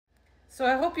So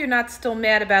I hope you're not still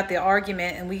mad about the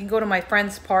argument and we can go to my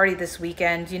friend's party this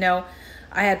weekend. You know,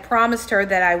 I had promised her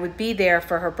that I would be there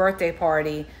for her birthday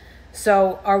party.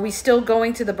 So are we still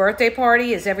going to the birthday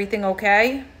party? Is everything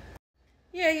okay?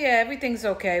 Yeah, everything's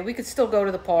okay. We could still go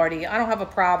to the party. I don't have a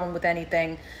problem with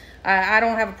anything. I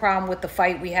don't have a problem with the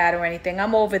fight we had or anything.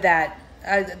 I'm over that.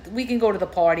 We can go to the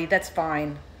party. That's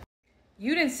fine.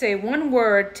 You didn't say one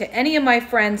word to any of my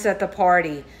friends at the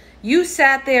party. You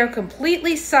sat there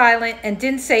completely silent and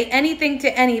didn't say anything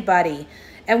to anybody.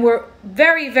 And were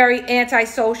very, very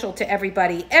antisocial to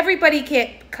everybody. Everybody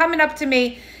kept coming up to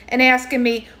me and asking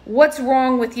me, what's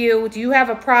wrong with you? Do you have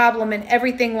a problem? And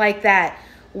everything like that.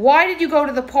 Why did you go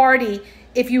to the party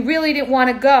if you really didn't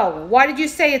want to go? Why did you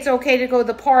say it's okay to go to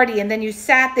the party and then you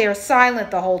sat there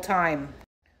silent the whole time?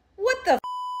 What the f***?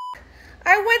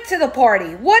 I went to the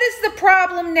party. What is the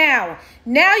problem now?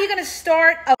 Now you're going to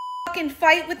start a fucking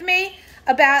fight with me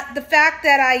about the fact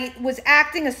that I was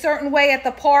acting a certain way at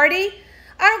the party?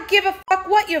 I don't give a fuck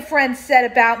what your friends said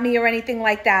about me or anything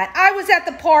like that. I was at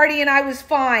the party and I was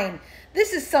fine.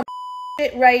 This is some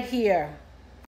shit right here.